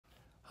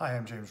Hi,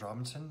 I'm James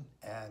Robinson,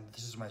 and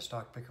this is my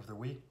stock pick of the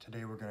week.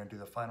 Today we're going to do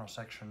the final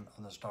section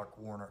on the stock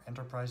Werner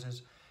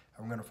Enterprises,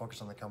 and we're going to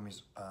focus on the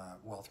company's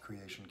wealth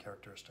creation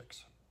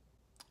characteristics.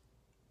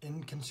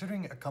 In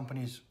considering a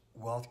company's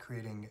wealth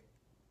creating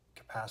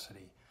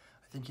capacity,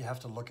 I think you have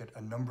to look at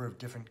a number of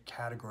different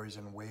categories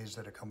and ways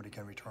that a company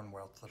can return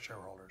wealth to the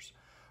shareholders.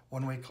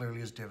 One way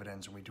clearly is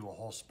dividends, and we do a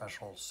whole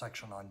special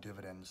section on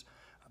dividends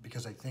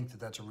because I think that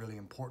that's a really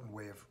important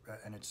way of,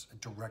 and it's a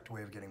direct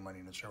way of getting money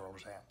in the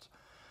shareholders' hands.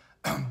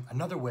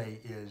 Another way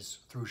is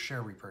through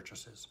share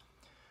repurchases.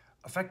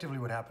 Effectively,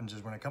 what happens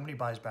is when a company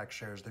buys back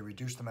shares, they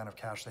reduce the amount of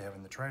cash they have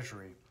in the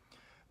treasury,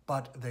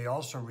 but they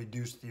also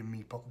reduce the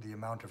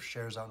amount of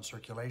shares out in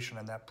circulation,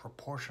 and that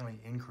proportionally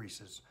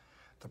increases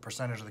the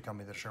percentage of the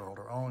company that a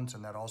shareholder owns,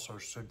 and that also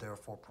should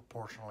therefore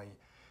proportionally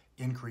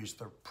increase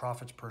the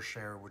profits per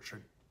share, which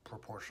should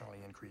proportionally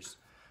increase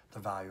the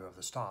value of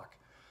the stock.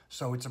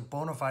 So it's a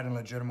bona fide and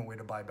legitimate way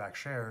to buy back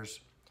shares,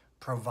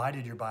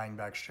 provided you're buying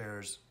back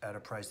shares at a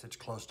price that's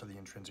close to the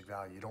intrinsic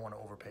value. You don't want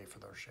to overpay for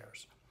those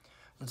shares.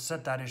 Let's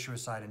set that issue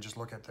aside and just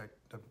look at the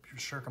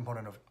share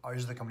component of,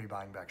 is the company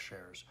buying back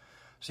shares?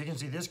 So you can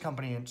see this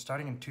company,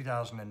 starting in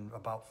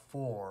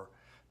 2004,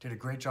 did a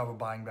great job of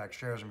buying back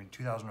shares. I mean,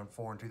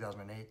 2004 and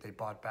 2008, they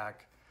bought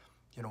back,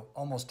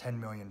 almost 10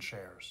 million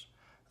shares.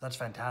 That's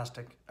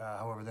fantastic.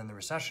 However, then the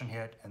recession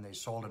hit and they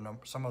sold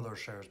some of those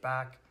shares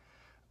back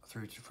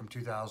from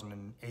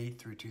 2008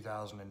 through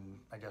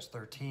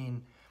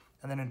 2013.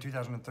 And then in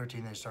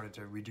 2013, they started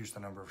to reduce the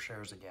number of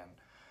shares again.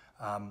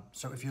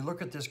 So if you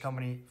look at this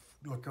company,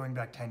 going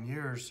back 10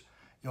 years,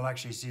 you'll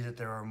actually see that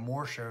there are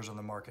more shares on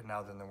the market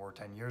now than there were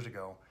 10 years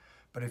ago.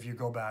 But if you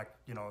go back,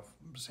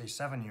 say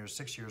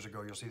 6 years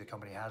ago, you'll see the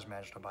company has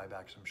managed to buy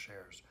back some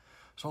shares.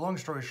 So long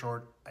story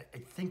short, I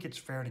think it's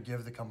fair to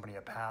give the company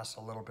a pass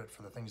a little bit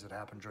for the things that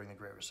happened during the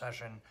Great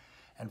Recession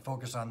and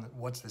focus on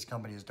what this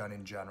company has done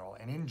in general.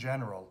 And in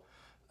general,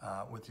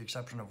 with the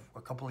exception of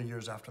a couple of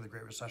years after the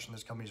Great Recession,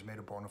 this company has made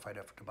a bona fide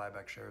effort to buy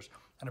back shares,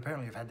 and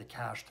apparently have had the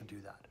cash to do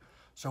that.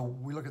 So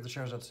we look at the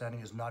shares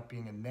outstanding as not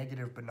being a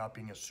negative, but not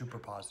being a super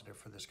positive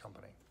for this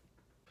company.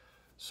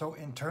 So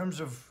in terms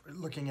of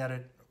looking at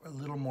it a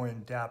little more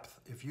in depth,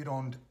 if you'd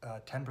owned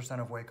 10%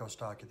 of Waco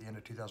stock at the end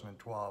of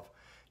 2012,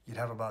 you would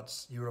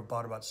have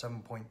bought about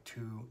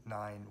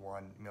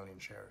 7.291 million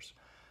shares.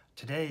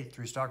 Today,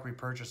 through stock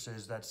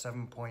repurchases, that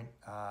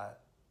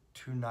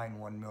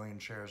 7.291 million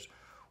shares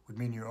would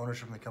mean your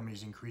ownership in the company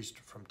has increased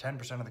from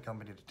 10% of the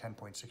company to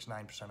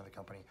 10.69% of the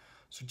company.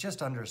 So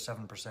just under a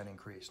 7%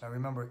 increase. Now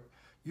remember,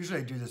 usually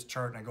I do this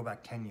chart and I go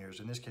back 10 years.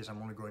 In this case,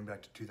 I'm only going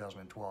back to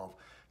 2012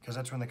 because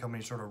that's when the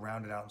company sort of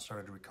rounded out and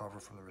started to recover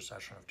from the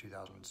recession of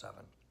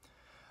 2007.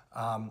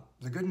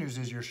 The good news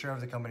is your share of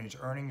the company's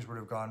earnings would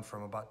have gone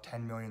from about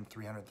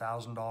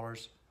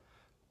 $10,300,000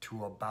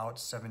 to about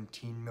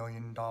 $17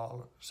 million.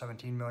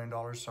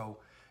 So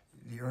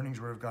the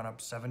earnings would have gone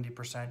up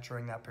 70%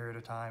 during that period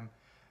of time.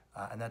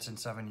 And that's in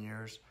 7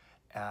 years.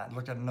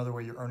 Looked at another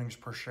way, your earnings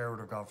per share would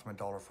have gone from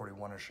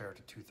 $1.41 a share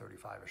to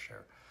 $2.35 a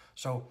share.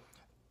 So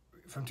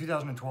from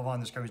 2012 on,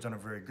 this company's done a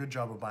very good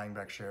job of buying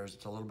back shares.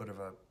 It's a little bit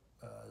of a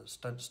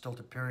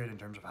stilted period in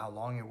terms of how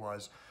long it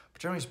was. But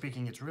generally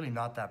speaking, it's really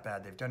not that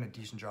bad. They've done a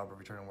decent job of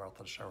returning wealth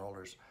to the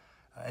shareholders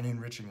and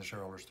enriching the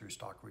shareholders through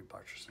stock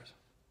repurchases.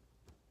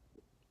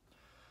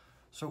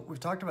 So we've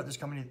talked about this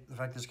company, the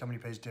fact this company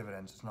pays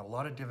dividends. It's not a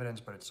lot of dividends,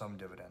 but it's some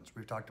dividends.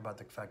 We've talked about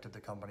the fact that the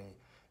company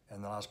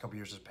in the last couple of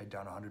years has paid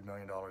down $100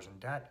 million in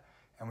debt.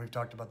 And we've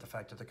talked about the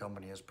fact that the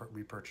company has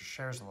repurchased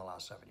shares in the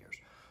last 7 years.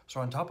 So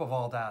on top of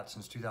all that,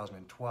 since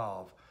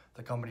 2012,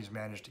 the company's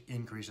managed to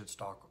increase its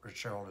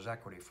shareholders'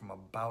 equity from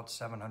about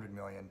 $700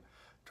 million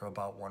to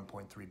about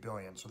 $1.3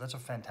 billion. So that's a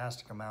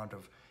fantastic amount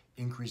of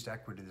increased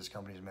equity this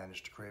company has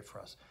managed to create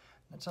for us.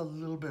 That's a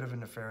little bit of a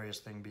nefarious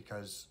thing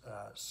because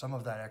some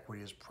of that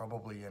equity is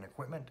probably in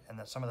equipment, and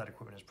that some of that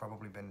equipment has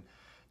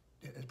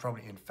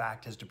probably in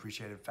fact has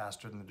depreciated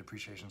faster than the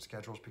depreciation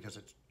schedules because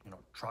it's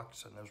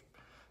trucks and those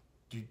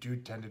do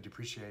tend to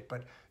depreciate.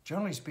 But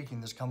generally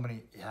speaking, this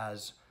company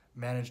has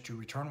managed to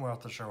return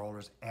wealth to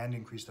shareholders and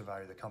increase the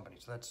value of the company.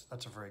 So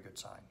that's a very good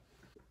sign.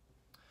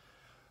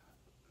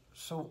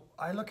 So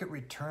I look at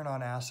return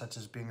on assets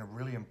as being a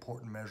really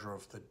important measure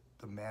of the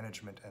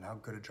management and how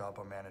good a job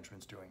our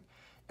management's doing.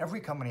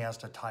 Every company has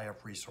to tie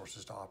up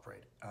resources to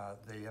operate.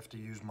 They have to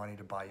use money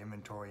to buy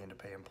inventory and to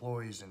pay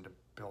employees and to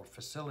build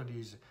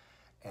facilities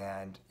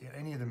and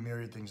any of the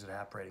myriad things that are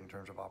operating in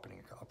terms of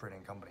operating a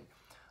company.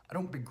 I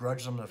don't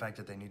begrudge them the fact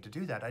that they need to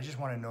do that. I just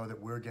want to know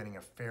that we're getting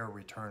a fair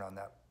return on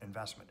that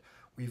investment.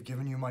 We've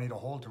given you money to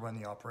hold to run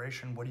the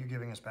operation. What are you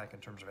giving us back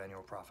in terms of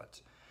annual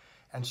profits?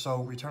 And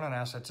so return on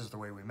assets is the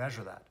way we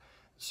measure that.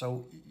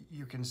 So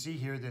you can see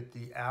here that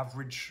the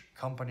average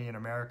company in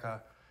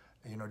America,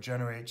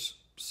 generates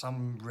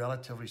some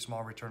relatively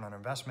small return on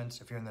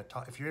investments. If you're in the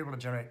top, if you're able to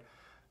generate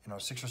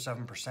 6 or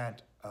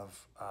 7%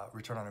 of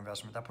return on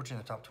investment, that puts you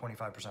in the top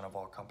 25% of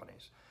all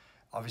companies.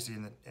 Obviously,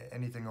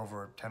 anything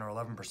over 10 or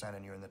 11%,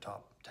 and you're in the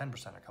top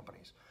 10% of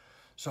companies.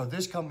 So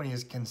this company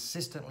is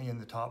consistently in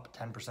the top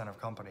 10% of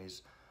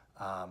companies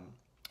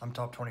I'm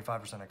top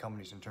 25% of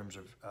companies in terms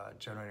of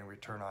generating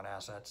return on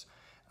assets.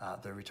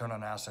 The return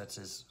on assets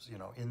is,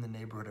 in the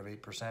neighborhood of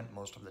 8%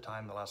 most of the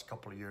time. The last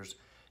couple of years,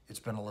 it's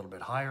been a little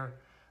bit higher.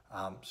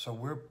 So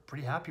we're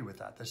pretty happy with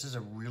that. This is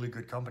a really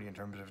good company in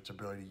terms of its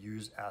ability to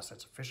use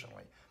assets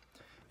efficiently.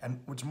 And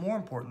what's more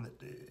important,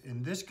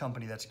 in this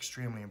company, that's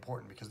extremely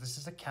important because this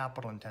is a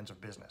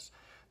capital-intensive business.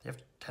 They have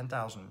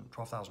 10,000,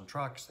 12,000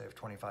 trucks, they have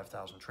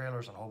 25,000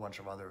 trailers, and a whole bunch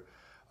of other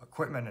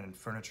equipment and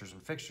furnitures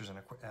and fixtures and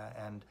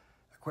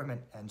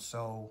equipment. And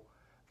so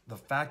the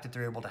fact that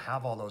they're able to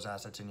have all those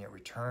assets and yet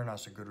return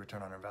us a good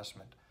return on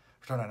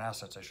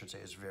assets, I should say,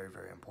 is very,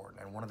 very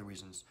important. And one of the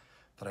reasons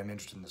that I'm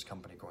interested in this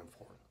company going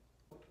forward.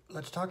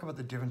 Let's talk about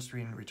the difference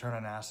between return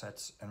on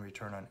assets and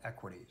return on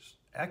equities.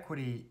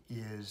 Equity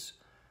is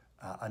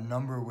a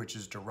number which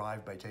is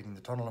derived by taking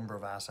the total number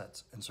of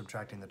assets and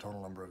subtracting the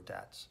total number of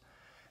debts.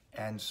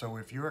 And so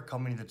if you're a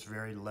company that's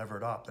very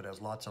levered up, that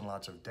has lots and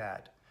lots of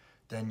debt,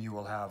 then you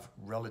will have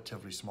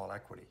relatively small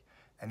equity.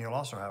 And you'll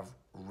also have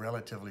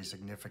relatively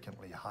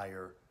significantly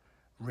higher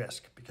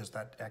risk because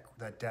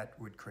that debt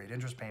would create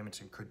interest payments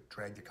and could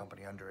drag the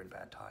company under in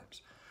bad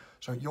times.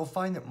 So you'll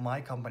find that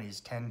my companies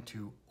tend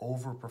to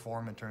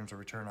overperform in terms of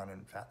return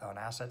on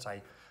assets.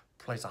 I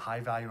place a high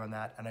value on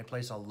that, and I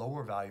place a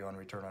lower value on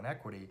return on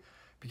equity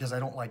because I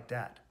don't like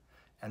debt.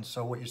 And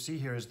so what you see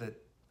here is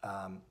that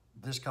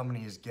this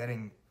company is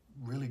getting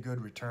really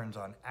good returns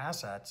on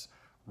assets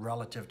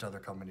relative to other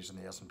companies in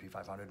the S&P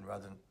 500 and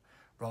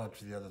relative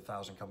to the other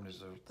 1,000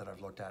 companies that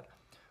I've looked at.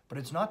 But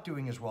it's not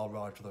doing as well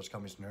relative to those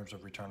companies in terms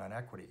of return on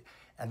equity.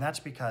 And that's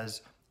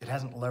because it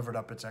hasn't levered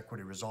up its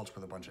equity results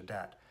with a bunch of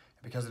debt.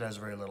 Because it has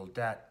very little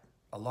debt,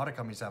 a lot of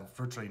companies have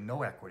virtually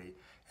no equity.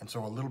 And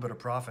so a little bit of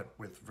profit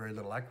with very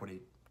little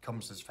equity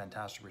comes as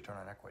fantastic return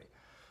on equity.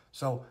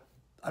 So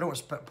I don't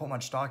put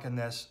much stock in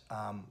this,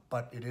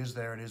 but it is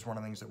there. It is one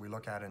of the things that we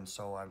look at, and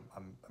so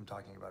I'm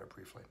talking about it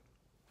briefly.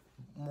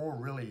 More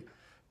really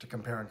to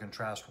compare and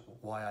contrast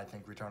why I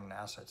think return on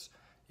assets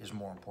is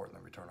more important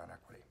than return on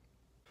equity.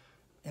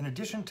 In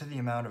addition to the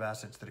amount of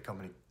assets that a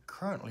company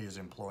currently is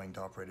employing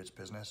to operate its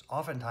business,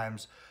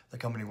 oftentimes the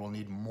company will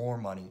need more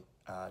money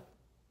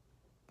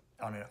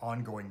on an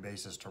ongoing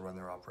basis to run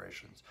their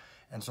operations.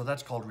 And so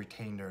that's called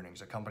retained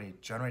earnings. A company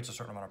generates a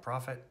certain amount of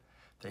profit,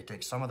 they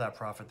take some of that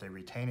profit, they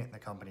retain it in the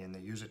company, and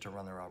they use it to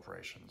run their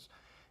operations.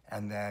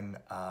 And then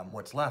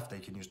what's left they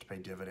can use to pay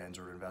dividends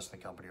or invest in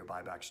the company or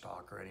buy back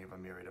stock or any of a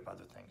myriad of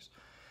other things.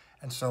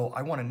 And so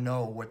I want to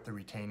know what the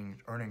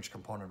retaining earnings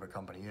component of a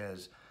company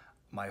is.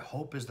 My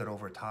hope is that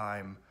over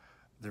time,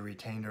 the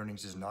retained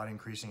earnings is not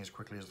increasing as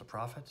quickly as the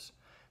profits.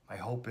 My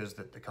hope is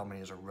that the company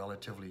has a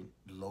relatively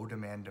low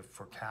demand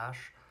for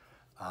cash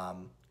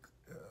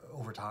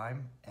over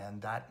time,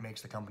 and that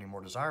makes the company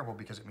more desirable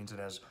because it means it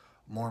has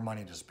more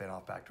money to spin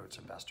off back to its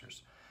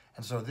investors.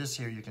 And so this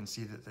here, you can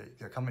see that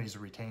the company's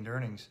retained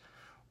earnings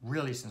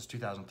really since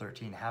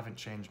 2013 haven't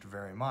changed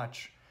very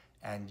much,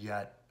 and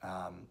yet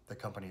the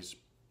company's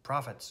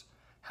profits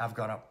have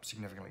gone up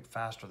significantly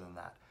faster than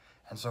that.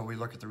 And so we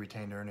look at the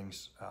retained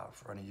earnings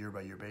on a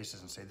year-by-year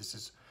basis and say this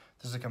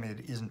is a company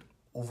that isn't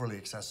over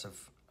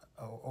excessive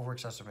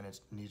in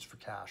its needs for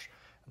cash,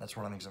 and that's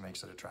one of the things that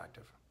makes it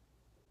attractive.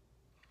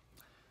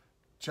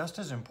 Just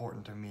as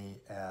important to me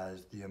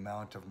as the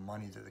amount of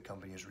money that the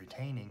company is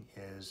retaining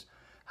is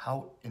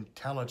how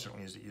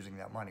intelligently is it using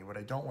that money. What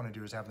I don't want to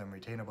do is have them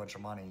retain a bunch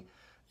of money,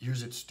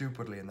 use it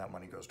stupidly, and that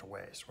money goes to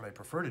waste. What I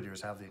prefer to do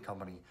is have the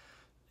company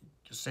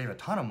save a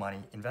ton of money,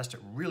 invest it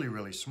really,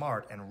 really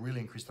smart, and really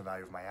increase the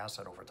value of my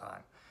asset over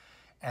time.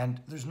 And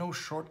there's no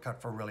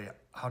shortcut for really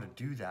how to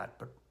do that,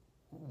 but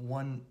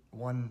one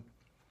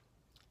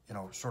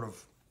sort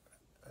of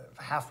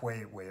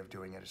halfway way of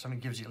doing it, if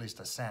somebody gives you at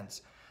least a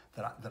sense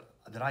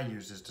that I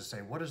use, is to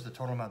say, what is the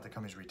total amount the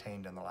company's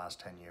retained in the last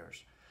 10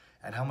 years?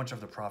 And how much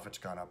of the profit's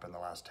gone up in the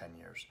last 10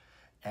 years?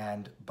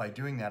 And by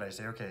doing that, I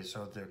say, okay,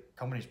 so the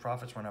company's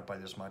profits went up by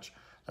this much.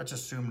 Let's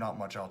assume not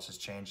much else has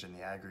changed in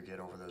the aggregate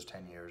over those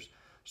 10 years.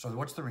 So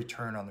what's the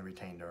return on the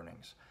retained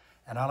earnings?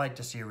 And I like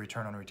to see a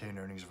return on retained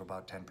earnings of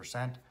about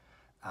 10%.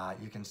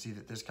 You can see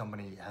that this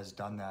company has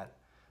done that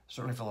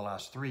certainly for the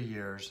last 3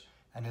 years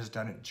and has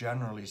done it,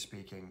 generally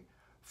speaking,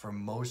 for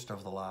most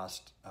of the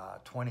last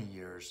 20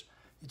 years.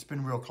 It's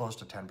been real close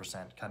to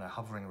 10%, kind of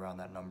hovering around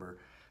that number.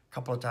 A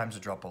couple of times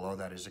it dropped below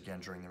that is again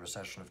during the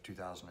recession of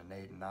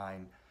 2008 and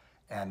 9.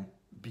 And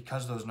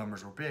because those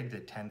numbers were big,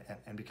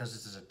 and because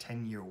this is a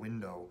 10-year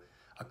window,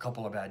 a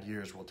couple of bad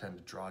years will tend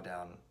to draw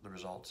down the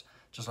results,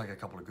 just like a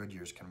couple of good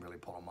years can really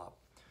pull them up.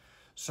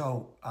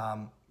 So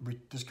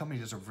this company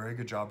does a very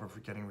good job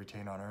of getting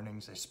retained on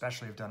earnings. They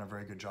especially have done a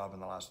very good job in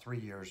the last 3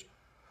 years,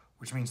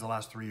 which means the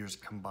last 3 years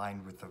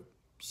combined with the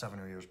 7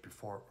 years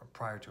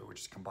prior to it,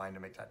 which is combined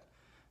to make that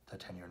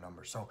 10-year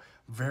number. So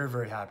very,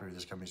 very happy with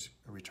this company's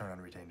return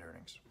on retained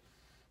earnings.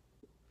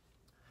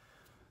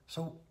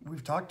 So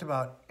we've talked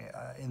about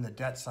in the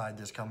debt side,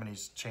 this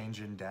company's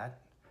change in debt.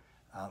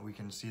 We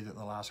can see that in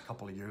the last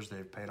couple of years,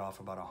 they've paid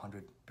off about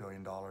 $100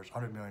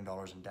 million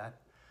in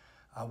debt.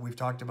 We've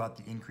talked about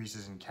the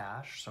increases in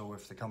cash. So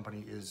if the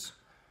company is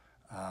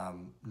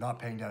not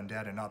paying down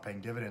debt and not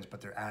paying dividends,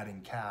 but they're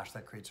adding cash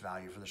that creates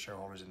value for the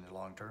shareholders in the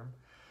long term.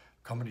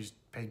 Companies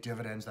pay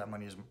dividends, that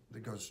money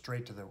that goes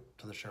straight to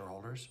the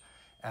shareholders.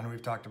 And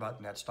we've talked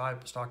about net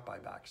stock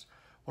buybacks.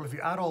 Well, if you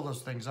add all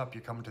those things up,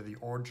 you come to the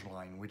orange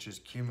line, which is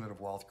cumulative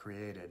wealth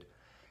created.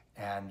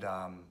 And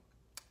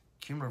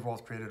cumulative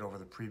wealth created over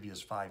the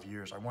previous 5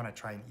 years. I want to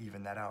try and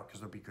even that out because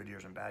there'll be good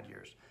years and bad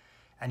years.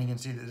 And you can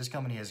see that this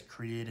company has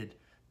created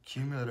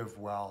cumulative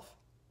wealth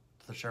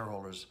to the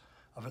shareholders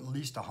of at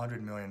least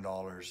 $100 million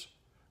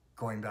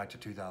going back to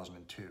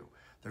 2002.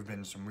 There have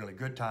been some really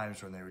good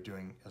times when they were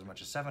doing as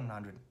much as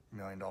 $700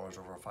 million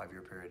over a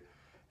 5-year period,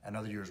 and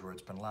other years where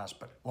it's been less.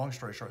 But long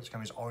story short, this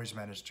company's always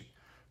managed to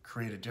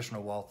create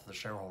additional wealth for the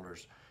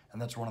shareholders,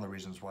 and that's one of the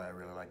reasons why I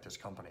really like this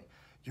company.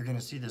 You're going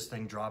to see this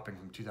thing dropping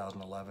from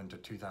 2011 to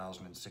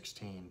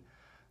 2016.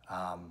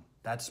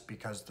 That's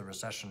because the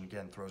recession,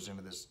 again, throws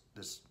into this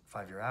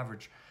 5-year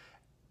average.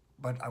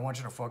 But I want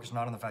you to focus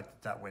not on the fact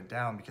that that went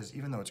down, because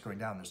even though it's going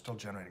down, they're still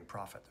generating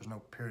profit. There's no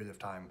period of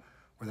time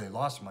where they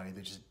lost money.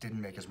 They just didn't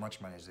make as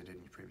much money as they did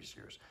in previous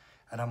years.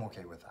 And I'm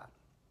okay with that.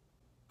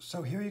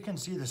 So here you can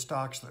see the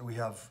stocks that we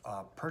have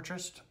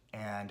purchased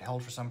and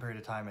held for some period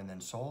of time and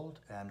then sold,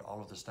 and all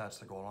of the stats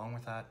that go along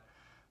with that.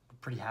 I'm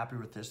pretty happy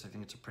with this. I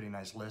think it's a pretty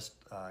nice list,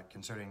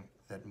 considering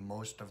that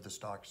most of the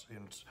stocks,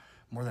 it's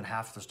more than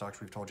half of the stocks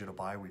we've told you to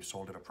buy, we've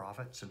sold at a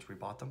profit since we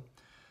bought them.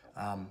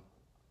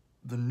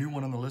 The new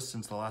one on the list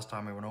since the last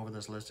time I went over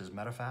this list is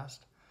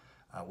Medifast.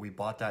 We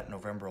bought that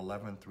November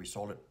 11th. We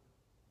sold it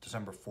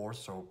December 4th,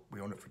 so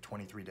we owned it for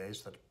 23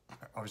 days. That's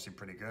obviously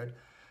pretty good.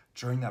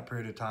 During that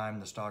period of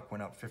time, the stock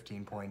went up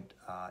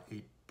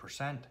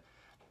 15.8%,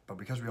 but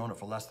because we owned it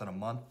for less than a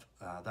month,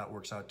 that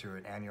works out to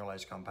an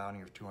annualized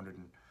compounding of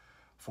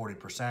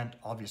 240%.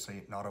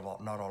 Obviously, not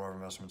all our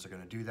investments are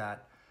going to do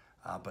that,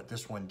 but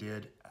this one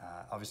did.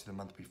 Obviously, the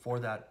month before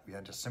that, we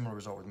had a similar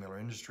result with Miller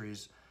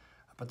Industries.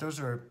 But those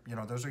are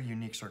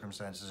unique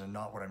circumstances and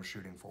not what I'm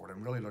shooting for. What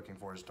I'm really looking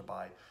for is to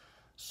buy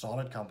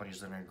solid companies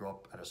that are going to go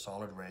up at a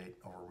solid rate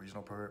over a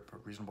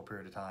reasonable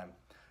period of time.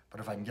 But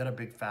if I can get a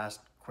big,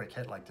 fast, quick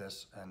hit like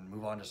this and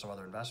move on to some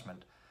other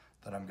investment,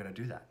 then I'm going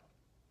to do that.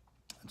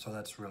 And so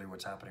that's really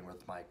what's happening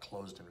with my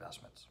closed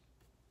investments.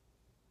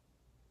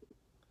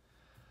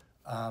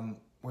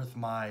 With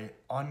my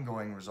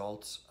ongoing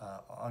results,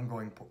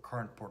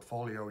 current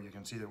portfolio, you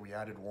can see that we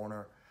added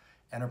Werner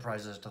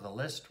Enterprises to the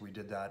list. We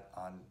did that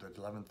on the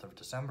 11th of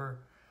December.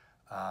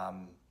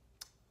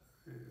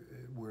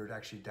 We're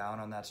actually down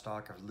on that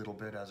stock a little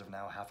bit as of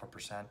now,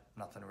 0.5%.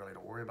 Nothing really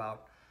to worry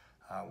about.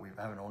 We've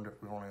only owned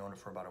it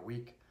for about a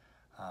week.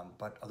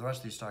 But the rest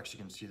of these stocks, you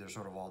can see they're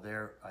sort of all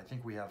there. I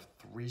think we have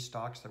 3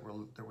 stocks that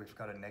we've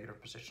got a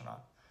negative position on.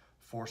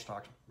 4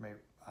 stocks, maybe.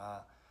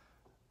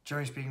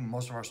 Generally speaking,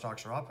 most of our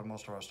stocks are up, and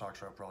most of our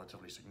stocks are up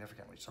relatively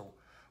significantly. So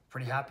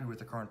pretty happy with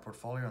the current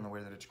portfolio and the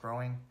way that it's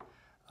growing.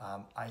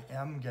 I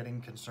am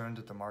getting concerned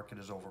that the market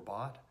is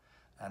overbought,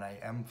 and I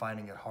am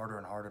finding it harder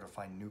and harder to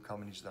find new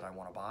companies that I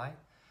want to buy. I'm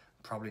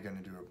probably going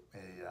to do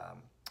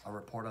a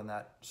report on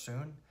that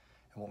soon,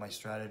 and what my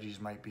strategies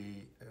might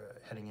be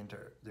heading into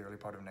the early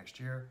part of next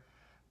year.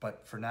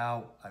 But for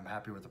now, I'm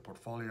happy with the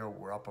portfolio.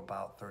 We're up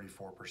about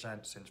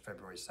 34% since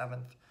February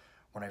 7th,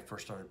 when I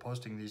first started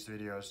posting these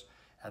videos,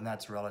 and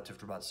that's relative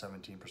to about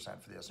 17%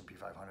 for the S&P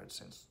 500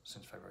 since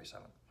February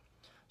 7th.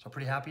 So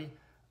pretty happy.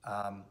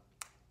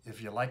 If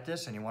you like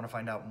this and you want to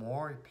find out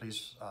more,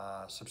 please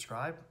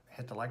subscribe,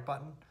 hit the like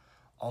button.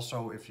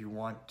 Also, if you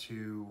want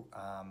to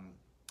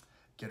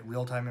get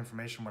real-time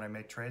information when I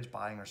make trades,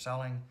 buying or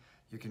selling,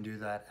 you can do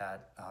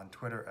that on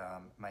Twitter.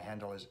 My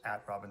handle is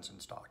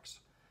 @RobinsonStocks.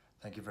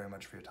 Thank you very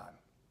much for your time.